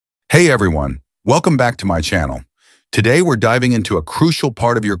Hey everyone, welcome back to my channel. Today we're diving into a crucial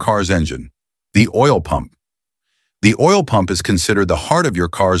part of your car's engine, the oil pump. The oil pump is considered the heart of your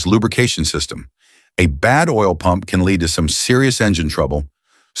car's lubrication system. A bad oil pump can lead to some serious engine trouble,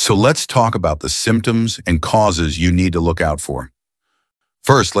 so let's talk about the symptoms and causes you need to look out for.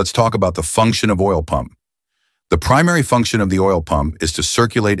 First, let's talk about the function of oil pump. The primary function of the oil pump is to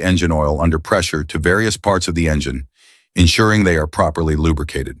circulate engine oil under pressure to various parts of the engine, ensuring they are properly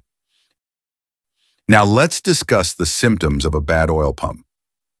lubricated. Now let's discuss the symptoms of a bad oil pump.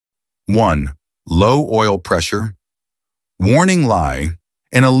 1. Low oil pressure. Warning light.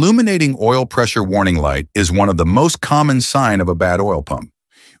 An illuminating oil pressure warning light is one of the most common signs of a bad oil pump.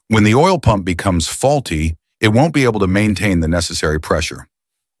 When the oil pump becomes faulty, it won't be able to maintain the necessary pressure.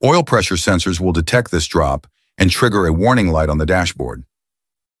 Oil pressure sensors will detect this drop and trigger a warning light on the dashboard.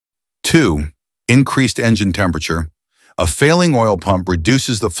 2. Increased engine temperature. A failing oil pump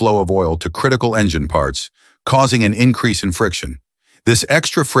reduces the flow of oil to critical engine parts, causing an increase in friction. This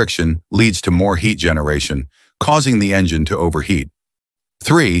extra friction leads to more heat generation, causing the engine to overheat.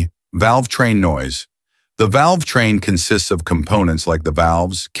 3. Valve train noise. The valve train consists of components like the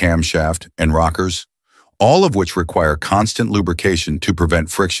valves, camshaft, and rockers, all of which require constant lubrication to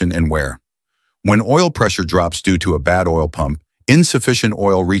prevent friction and wear. When oil pressure drops due to a bad oil pump, insufficient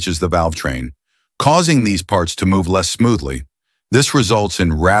oil reaches the valve train, causing these parts to move less smoothly. This results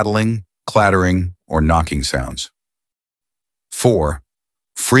in rattling, clattering, or knocking sounds. 4.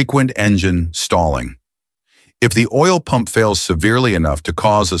 Frequent engine stalling. If the oil pump fails severely enough to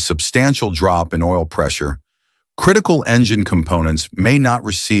cause a substantial drop in oil pressure, critical engine components may not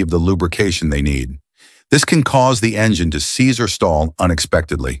receive the lubrication they need. This can cause the engine to seize or stall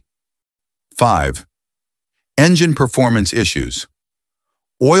unexpectedly. 5. Engine performance issues.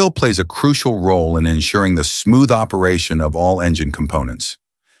 Oil plays a crucial role in ensuring the smooth operation of all engine components.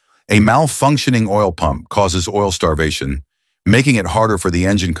 A malfunctioning oil pump causes oil starvation, making it harder for the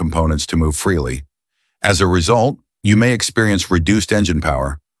engine components to move freely. As a result, you may experience reduced engine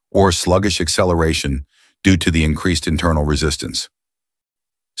power or sluggish acceleration due to the increased internal resistance.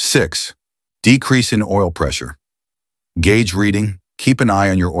 6. Decrease in oil pressure. Gauge reading. Keep an eye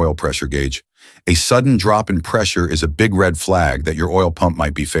on your oil pressure gauge. A sudden drop in pressure is a big red flag that your oil pump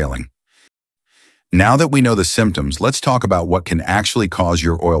might be failing. Now that we know the symptoms, let's talk about what can actually cause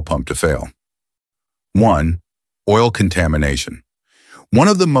your oil pump to fail. 1. Oil contamination. One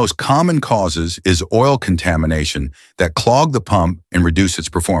of the most common causes is oil contamination that clog the pump and reduce its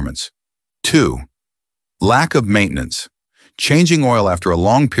performance. 2. Lack of maintenance. Changing oil after a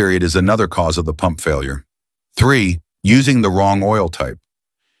long period is another cause of the pump failure. 3. Using the wrong oil type.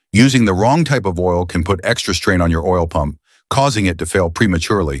 Using the wrong type of oil can put extra strain on your oil pump, causing it to fail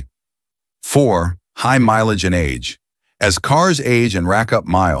prematurely. 4. High mileage and age. As cars age and rack up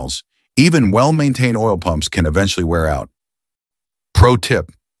miles, even well-maintained oil pumps can eventually wear out. Pro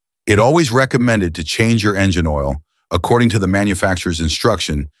tip: it's always recommended to change your engine oil according to the manufacturer's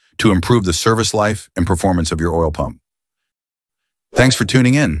instruction to improve the service life and performance of your oil pump. Thanks for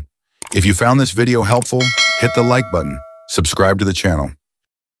tuning in. If you found this video helpful, hit the like button, subscribe to the channel.